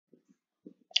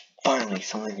Finally,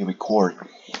 something to record.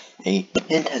 A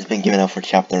hint has been given out for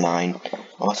Chapter 9,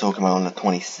 also come out on the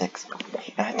 26th,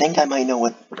 and I think I might know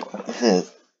what this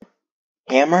is.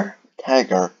 Hammer,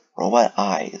 Tiger, Robot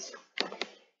Eyes.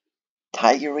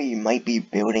 Tigery might be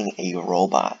building a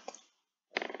robot.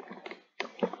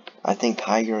 I think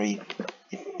Tigery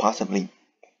is possibly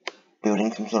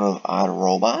building some sort of odd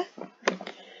robot.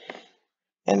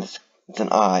 And it's an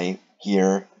eye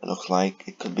here, it looks like.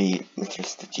 It could be Mr.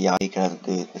 Stitchy Eye, it could have to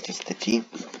do with Mr. Stitchy.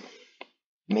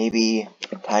 Maybe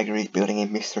Tigery is building a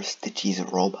Mr. Stitchy's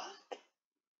robot?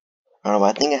 I don't know,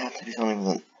 but I think it has to be something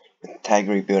with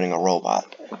Tigery building a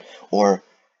robot. Or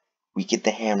we get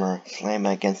the hammer, slam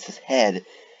it against his head,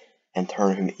 and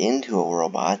turn him into a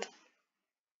robot.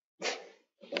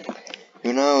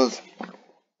 Who knows?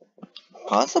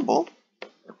 Possible.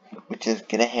 We just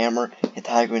get a hammer, hit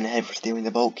Tiger in the head for stealing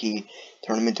the boat key,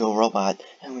 turn him into a robot,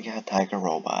 and we got a Tiger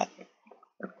robot.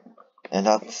 And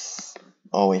that's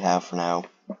all we have for now.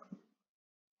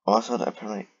 Also,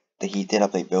 apparently, he did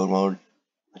update build mode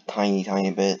a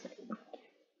tiny bit.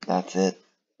 That's it.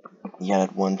 He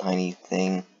added one tiny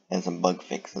thing and some bug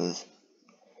fixes.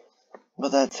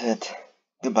 But that's it.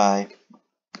 Goodbye.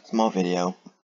 Small video.